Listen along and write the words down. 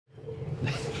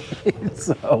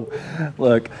So,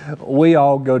 look, we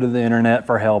all go to the internet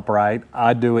for help, right?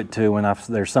 I do it too when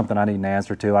there's something I need an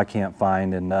answer to I can't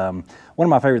find. And one of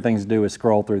my favorite things to do is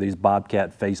scroll through these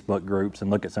Bobcat Facebook groups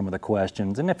and look at some of the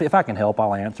questions. And if I can help,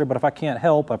 I'll answer. But if I can't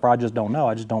help, if I just don't know,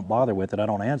 I just don't bother with it. I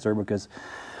don't answer because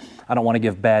I don't want to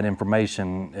give bad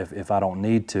information if I don't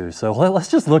need to. So let's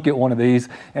just look at one of these,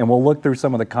 and we'll look through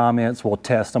some of the comments. We'll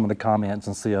test some of the comments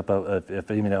and see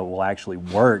if even it will actually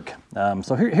work.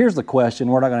 So here's the question.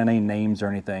 We're not going to name names or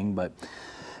anything, but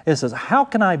it says, how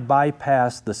can I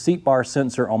bypass the seat bar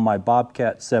sensor on my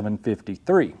Bobcat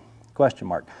 753? Question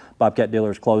mark. Bobcat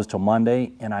dealer is closed till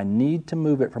Monday, and I need to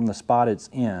move it from the spot it's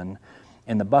in,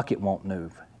 and the bucket won't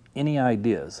move. Any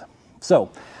ideas?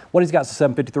 So what he's got is a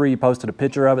 753. He posted a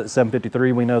picture of it. The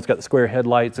 753, we know it's got the square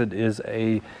headlights. It is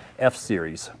a F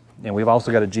series. And we've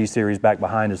also got a G series back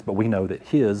behind us, but we know that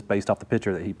his, based off the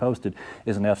picture that he posted,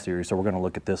 is an F series. So we're going to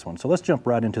look at this one. So let's jump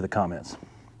right into the comments.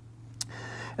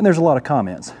 And there's a lot of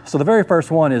comments. So the very first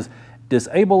one is,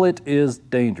 disable it is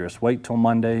dangerous. Wait till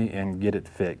Monday and get it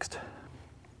fixed.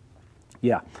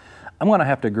 Yeah, I'm going to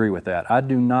have to agree with that. I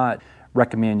do not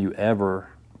recommend you ever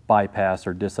bypass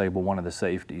or disable one of the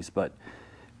safeties, but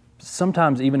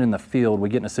sometimes even in the field we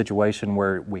get in a situation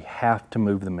where we have to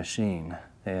move the machine,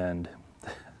 and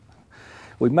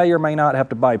we may or may not have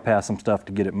to bypass some stuff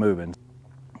to get it moving.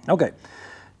 Okay,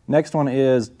 next one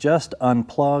is just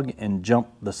unplug and jump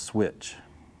the switch.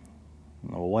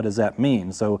 Well, what does that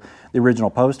mean? So the original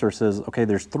poster says, okay,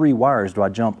 there's 3 wires. Do I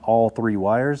jump all 3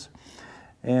 wires?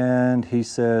 And he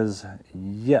says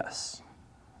yes.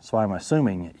 So I'm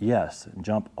assuming yes,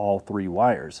 jump all 3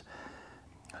 wires.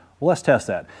 Well, let's test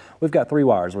that. We've got 3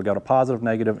 wires. We've got a positive,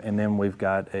 negative, and then we've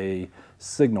got a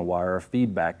signal wire, a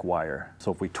feedback wire.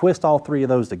 So if we twist all 3 of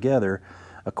those together,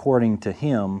 according to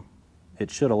him, it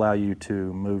should allow you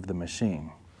to move the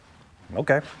machine.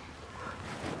 Okay.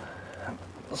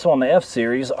 So on the F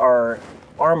series, our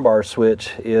armbar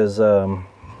switch is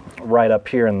right up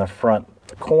here in the front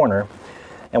corner,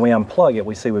 and we unplug it.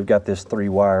 We see we've got this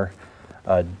 3-wire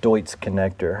Deutz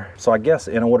connector. So I guess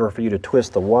in order for you to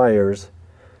twist the wires,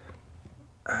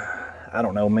 I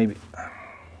don't know, maybe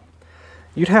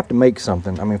you'd have to make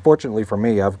something. I mean, fortunately for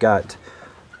me, I've got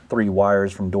 3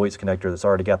 wires from Deutz connector that's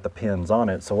already got the pins on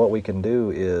it. So what we can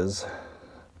do is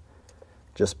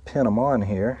just pin them on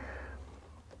here.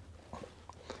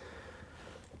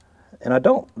 And I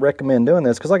don't recommend doing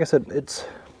this because, like I said,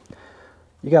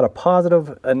 you got a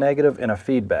positive, a negative, and a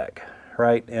feedback,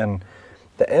 right? And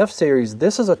the F series,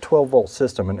 this is a 12-volt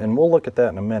system, and we'll look at that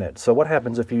in a minute. So what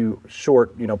happens if you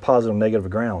short, positive, negative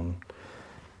ground?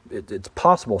 It's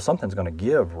possible something's going to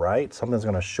give, right? Something's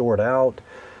going to short out.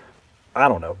 I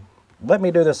don't know. Let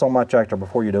me do this on my tractor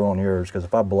before you do on yours, because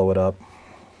if I blow it up,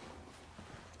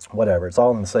 whatever. It's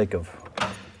all in the sake of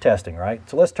testing, right?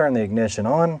 So let's turn the ignition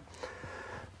on.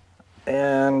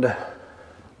 And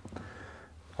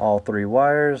all 3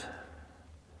 wires.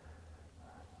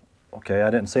 Okay,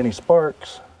 I didn't see any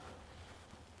sparks.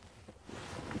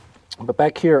 But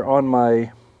back here on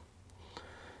my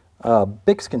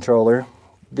Bix controller,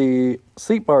 the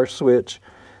seat bar switch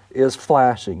is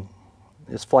flashing.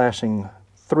 It's flashing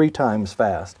 3 times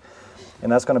fast.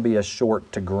 And that's going to be a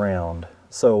short to ground.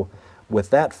 So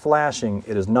with that flashing,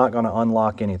 it is not going to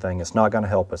unlock anything. It's not going to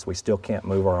help us. We still can't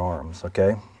move our arms,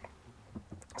 okay?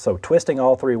 So twisting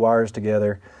all 3 wires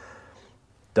together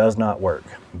does not work.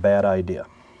 Bad idea.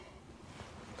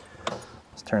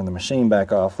 Let's turn the machine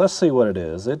back off. Let's see what it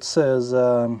is. It says,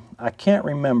 I can't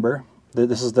remember.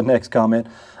 This is the next comment.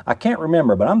 I can't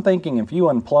remember, but I'm thinking if you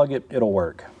unplug it, it'll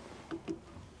work.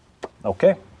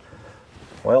 Okay.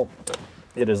 Well,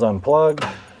 it is unplugged.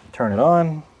 Turn it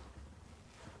on.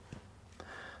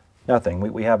 Nothing.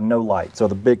 We have no light. So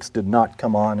the Bix did not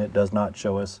come on. It does not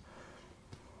show us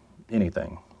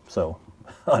anything. So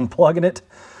unplugging it,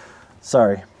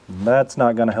 sorry, that's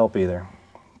not going to help either.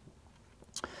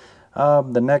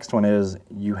 The next one is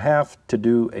you have to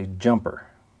do a jumper.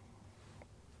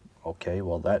 Okay,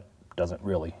 well that doesn't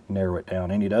really narrow it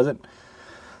down any, does it?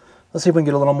 Let's see if we can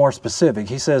get a little more specific.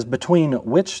 He says between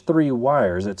which 3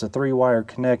 wires? It's a 3-wire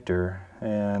connector,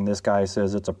 and this guy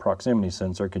says it's a proximity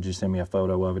sensor. Could you send me a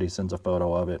photo of it? He sends a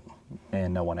photo of it,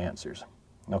 and no one answers.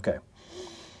 Okay.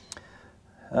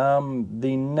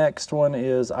 The next one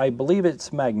is, I believe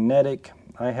it's magnetic.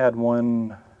 I had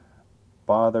one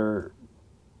bother,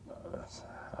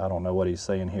 I don't know what he's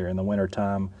saying here, in the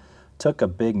wintertime, took a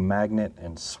big magnet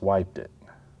and swiped it.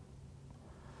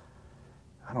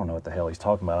 I don't know what the hell he's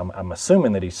talking about. I'm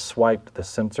assuming that he swiped the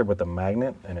sensor with a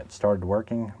magnet and it started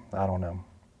working. I don't know.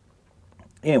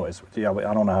 Anyways, yeah,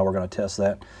 I don't know how we're going to test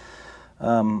that.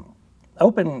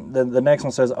 The next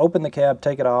one says, open the cab,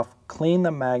 take it off, clean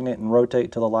the magnet, and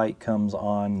rotate till the light comes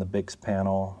on the Bix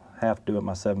panel. Have to do it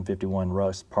my 751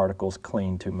 rust particles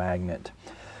clean to magnet.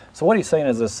 So what he's saying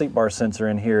is the seat bar sensor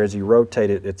in here, as you rotate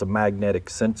it, it's a magnetic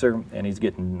sensor, and he's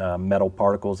getting metal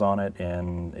particles on it,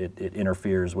 and it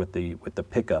interferes with the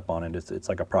pickup on it. It's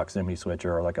like a proximity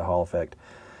switcher or like a Hall effect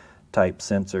type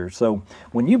sensor. So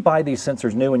when you buy these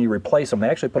sensors new and you replace them, they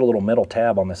actually put a little metal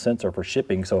tab on the sensor for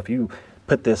shipping. So if you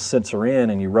put this sensor in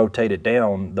and you rotate it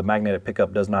down, the magnetic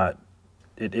pickup does not,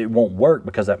 it won't work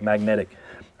because that magnetic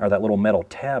or that little metal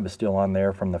tab is still on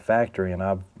there from the factory, and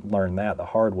I've learned that the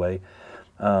hard way.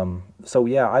 So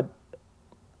yeah,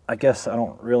 I guess I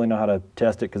don't really know how to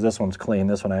test it because this one's clean.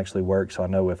 This one actually works, so I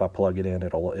know if I plug it in,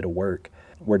 it'll work.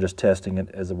 We're just testing it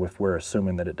as if we're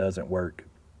assuming that it doesn't work.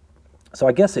 So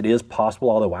I guess it is possible,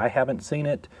 although I haven't seen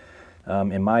it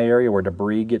in my area where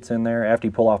debris gets in there after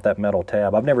you pull off that metal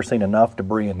tab. I've never seen enough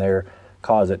debris in there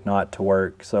cause it not to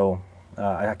work. So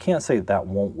I can't say that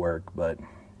won't work, but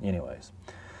anyways.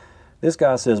 This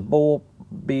guy says, bull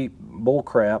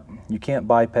crap, you can't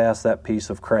bypass that piece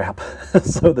of crap.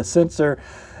 So the sensor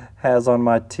has on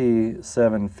my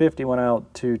T750 went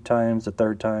out 2 times, the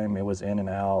 3rd time it was in and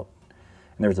out.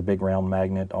 And there's a big round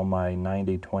magnet on my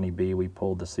 9020B. We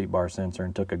pulled the seat bar sensor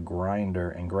and took a grinder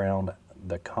and ground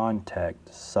the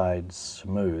contact side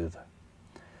smooth.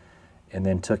 And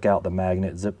then took out the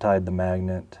magnet, zip tied the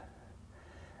magnet.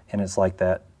 And it's like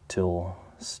that still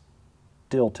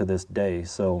to this day.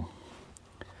 So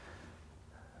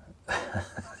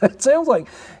it sounds like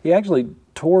he actually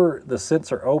tore the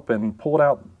sensor open, pulled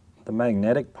out the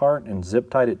magnetic part and zip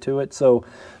tied it to it. So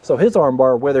his arm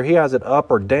bar, whether he has it up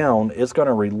or down, it's going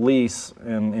to release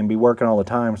and be working all the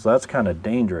time. So that's kind of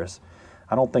dangerous.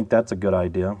 I don't think that's a good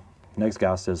idea. Next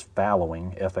guy says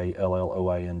fallowing,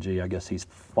 F-A-L-L-O-I-N-G. I guess he's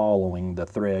following the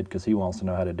thread because he wants to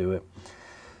know how to do it.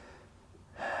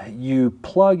 You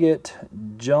plug it,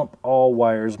 jump all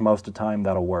wires most of the time,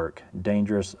 that'll work.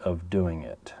 Dangerous of doing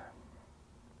it.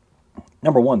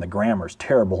 Number one, the grammar's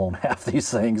terrible on half these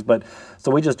things, but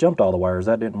so we just jumped all the wires.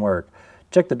 That didn't work.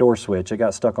 Check the door switch. It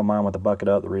got stuck on mine with the bucket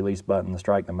up, the release button, the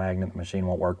strike the magnet. The machine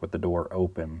won't work with the door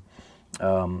open.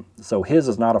 So his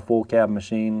is not a full cab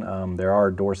machine. There are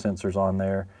door sensors on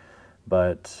there,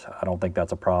 but I don't think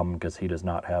that's a problem because he does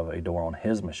not have a door on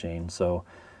his machine. So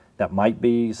that might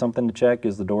be something to check,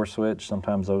 is the door switch.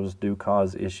 Sometimes those do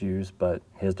cause issues, but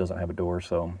his doesn't have a door,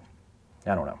 so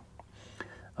I don't know.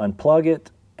 Unplug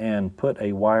it and put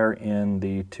a wire in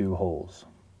the 2 holes.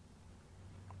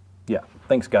 Yeah,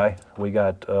 thanks, guy. We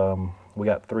got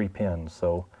 3 pins.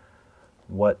 So,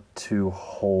 what 2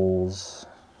 holes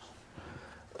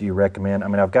do you recommend? I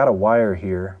mean, I've got a wire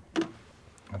here,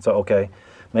 and so okay,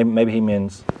 maybe he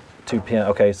means 2 pin.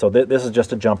 Okay, so this is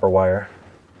just a jumper wire.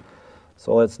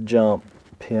 So let's jump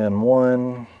pin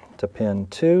 1 to pin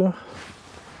 2.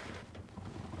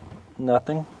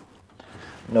 Nothing.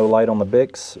 No light on the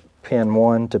Bix. Pin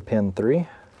 1 to pin 3.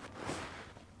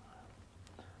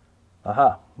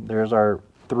 Aha, there's our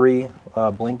 3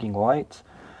 blinking lights,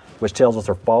 which tells us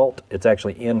our fault. It's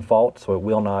actually in fault, so it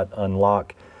will not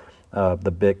unlock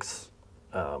the Bix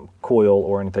coil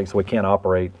or anything, so we can't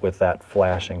operate with that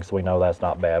flashing, so we know that's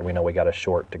not bad. We know we got a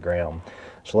short to ground.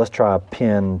 So let's try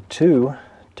pin 2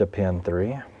 to pin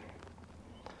 3.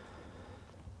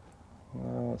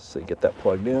 Let's see, get that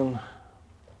plugged in.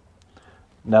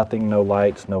 Nothing, no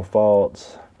lights, no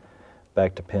faults.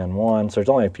 Back to pin 1. So there's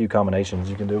only a few combinations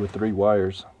you can do with 3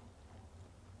 wires.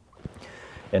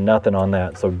 And nothing on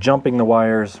that. So jumping the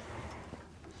wires,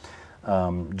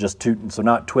 so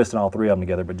not twisting all 3 of them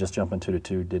together, but just jumping 2 to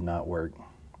 2 did not work.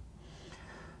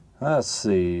 Let's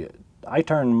see. I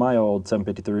turned my old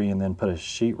 753 and then put a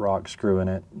sheetrock screw in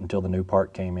it until the new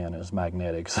part came in. It was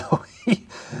magnetic.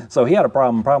 So he had a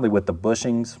problem probably with the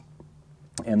bushings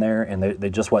in there, and they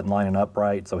just wasn't lining up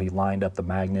right. So he lined up the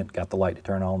magnet, got the light to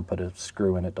turn on, put a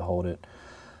screw in it to hold it.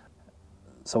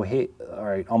 So all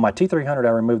right, on my T300, I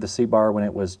removed the C-bar when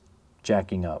it was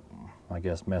jacking up, I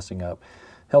guess messing up.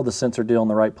 Held the sensor deal in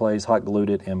the right place, hot glued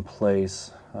it in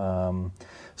place.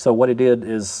 So what he did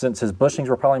is, since his bushings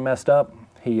were probably messed up,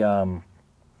 he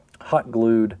hot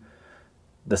glued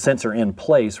the sensor in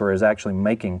place where it's actually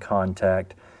making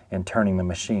contact and turning the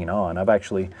machine on. I've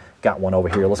actually got one over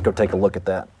here. Let's go take a look at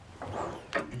that.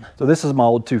 So this is my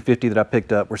old 250 that I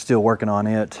picked up. We're still working on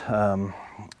it.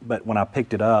 But when I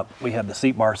picked it up, we have the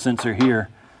seat bar sensor here.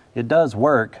 It does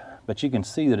work, but you can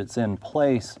see that it's in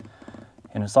place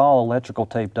and it's all electrical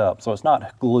taped up. So it's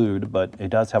not glued, but it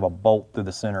does have a bolt through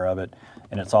the center of it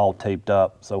and it's all taped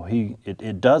up. So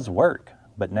it does work.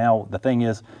 But now the thing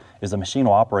is the machine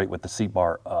will operate with the seat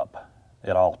bar up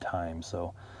at all times.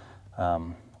 So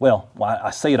Well,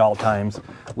 I say it all times,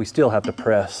 we still have to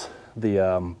press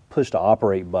the push to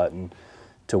operate button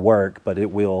to work, but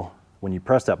it will, when you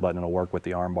press that button, it'll work with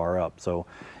the arm bar up. So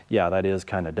yeah, that is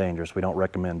kind of dangerous. We don't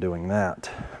recommend doing that.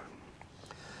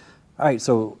 All right,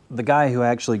 so the guy who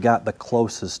actually got the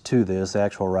closest to this, the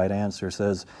actual right answer,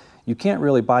 says, you can't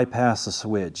really bypass the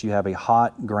switch. You have a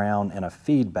hot, ground, and a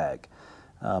feedback.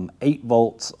 8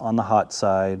 volts on the hot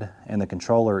side, and the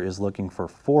controller is looking for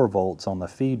 4 volts on the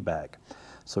feedback.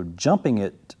 So jumping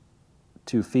it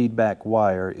to feedback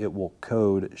wire, it will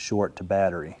code short to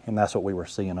battery. And that's what we were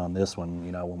seeing on this one,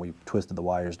 you know, when we twisted the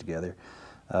wires together.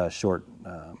 Short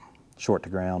to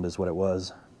ground is what it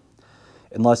was.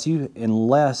 Unless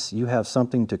you have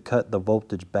something to cut the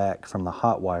voltage back from the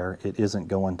hot wire, it isn't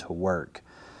going to work.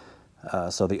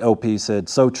 So the OP said,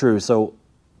 so true. So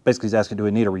basically he's asking, do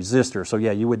we need a resistor? So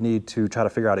yeah, you would need to try to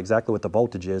figure out exactly what the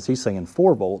voltage is. He's saying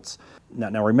 4 volts.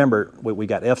 Now remember, we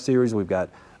got F series, we've got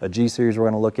a G series we're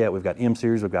going to look at, we've got M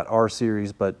series, we've got R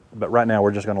series, but right now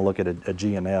we're just going to look at a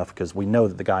G and F because we know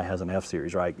that the guy has an F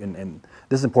series, right? And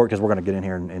this is important because we're going to get in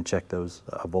here and check those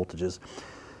voltages.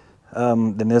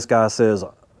 Then this guy says,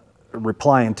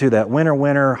 replying to that,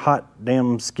 winner, hot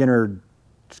damn skinning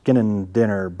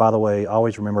dinner. By the way,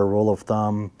 always remember rule of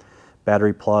thumb,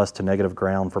 battery plus to negative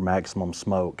ground for maximum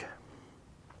smoke.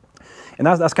 And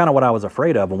that's kind of what I was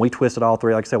afraid of. When we twisted all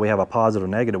three, like I said, we have a positive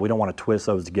and negative. We don't want to twist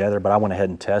those together, but I went ahead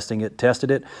and tested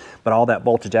it. But all that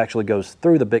voltage actually goes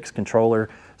through the BICS controller,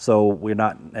 so we're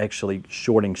not actually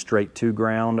shorting straight to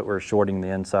ground. We're shorting the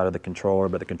inside of the controller,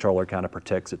 but the controller kind of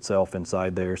protects itself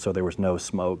inside there, so there was no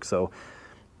smoke. So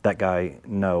that guy,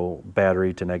 no,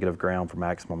 battery to negative ground for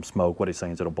maximum smoke. What he's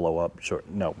saying is it'll blow up. Sure,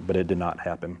 no, but it did not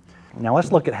happen. Now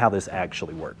let's look at how this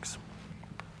actually works.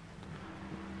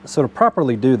 So to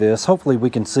properly do this, hopefully we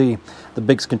can see the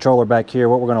BICS controller back here.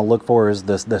 What we're going to look for is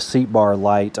the seat bar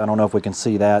light. I don't know if we can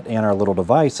see that, and our little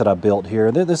device that I built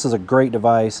here. This is a great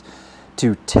device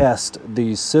to test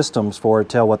these systems for,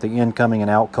 tell what the incoming and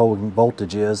outgoing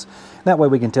voltage is. That way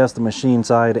we can test the machine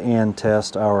side and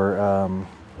test our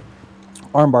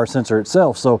armbar sensor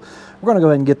itself. So we're going to go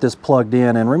ahead and get this plugged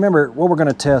in, and remember what we're going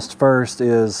to test first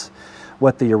is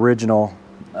what the original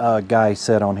guy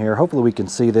said on here. Hopefully we can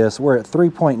see this. We're at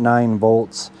 3.9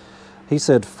 volts. He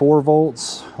said 4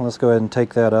 volts. Let's go ahead and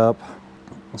take that up.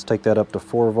 Let's take that up to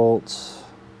 4 volts.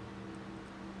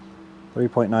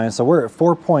 3.9. So we're at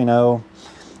 4.0,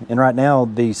 and right now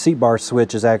the seat bar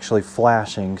switch is actually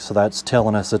flashing, so that's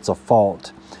telling us it's a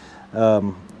fault.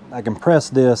 I can press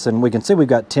this and we can see we've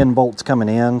got 10 volts coming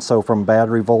in, so from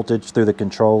battery voltage through the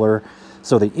controller.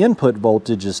 So the input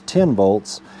voltage is 10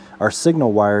 volts. Our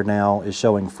signal wire now is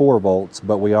showing 4 volts,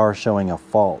 but we are showing a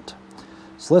fault.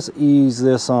 So let's ease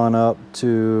this on up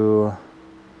to,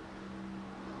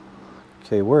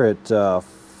 okay, we're at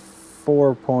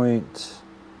 4.7,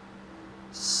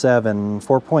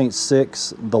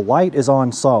 4.6. The light is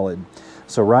on solid.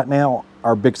 So right now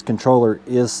our BICS controller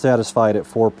is satisfied at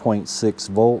 4.6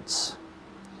 volts.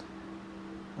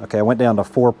 Okay, I went down to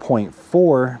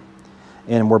 4.4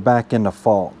 and we're back into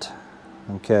fault.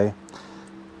 Okay.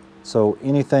 So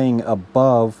anything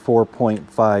above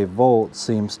 4.5 volts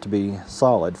seems to be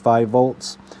solid. 5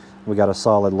 volts, we got a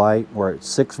solid light. We're at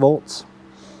 6 volts,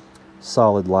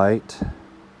 solid light.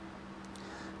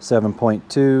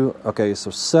 7.2, okay,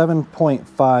 so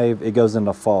 7.5, it goes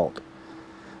into fault.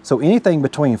 So anything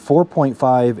between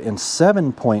 4.5 and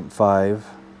 7.5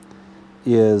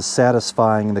 is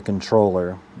satisfying the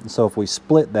controller. So if we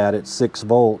split that at 6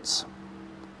 volts,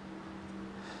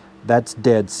 that's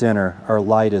dead center. Our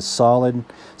light is solid.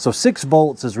 So 6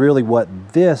 volts is really what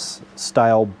this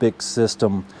style BICS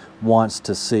system wants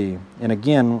to see. And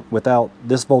again, without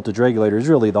this voltage regulator is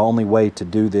really the only way to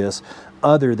do this,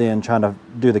 other than trying to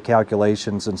do the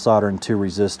calculations and soldering 2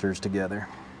 resistors together.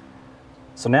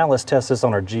 So now let's test this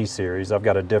on our G series. I've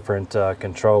got a different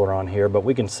controller on here, but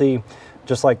we can see,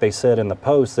 just like they said in the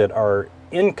post, that our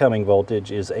incoming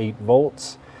voltage is 8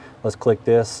 volts. Let's click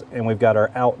this, and we've got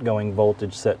our outgoing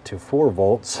voltage set to 4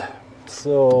 volts.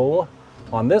 So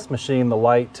on this machine, the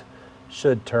light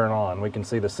should turn on. We can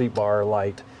see the seat bar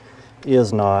light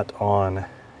is not on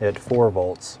at 4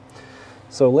 volts.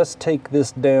 So let's take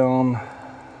this down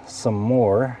some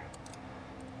more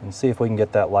and see if we can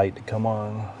get that light to come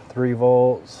on. 3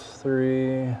 volts,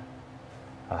 3,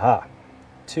 aha,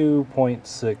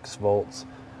 2.6 volts.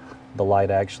 The light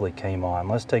actually came on.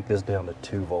 Let's take this down to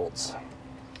 2 volts.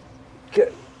 Okay,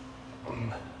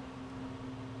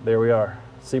 there we are.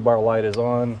 Seat bar light is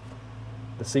on.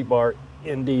 The seat bar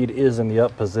indeed is in the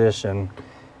up position,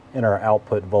 and our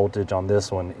output voltage on this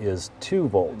one is 2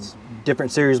 volts.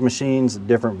 Different series machines,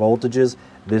 different voltages.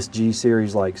 This G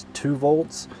series likes 2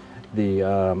 volts. The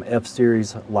F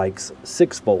series likes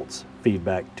 6 volts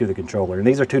feedback to the controller. And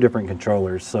these are 2 different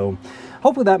controllers. So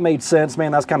hopefully that made sense,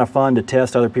 man. That's kind of fun to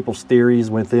test other people's theories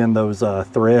within those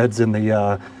threads in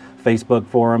the Facebook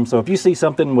forum. So if you see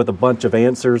something with a bunch of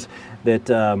answers that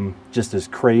just is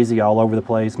crazy all over the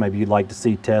place, maybe you'd like to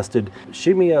see tested,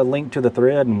 shoot me a link to the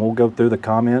thread and we'll go through the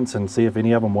comments and see if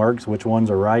any of them works, which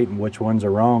ones are right and which ones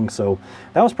are wrong. So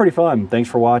that was pretty fun. Thanks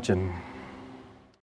for watching.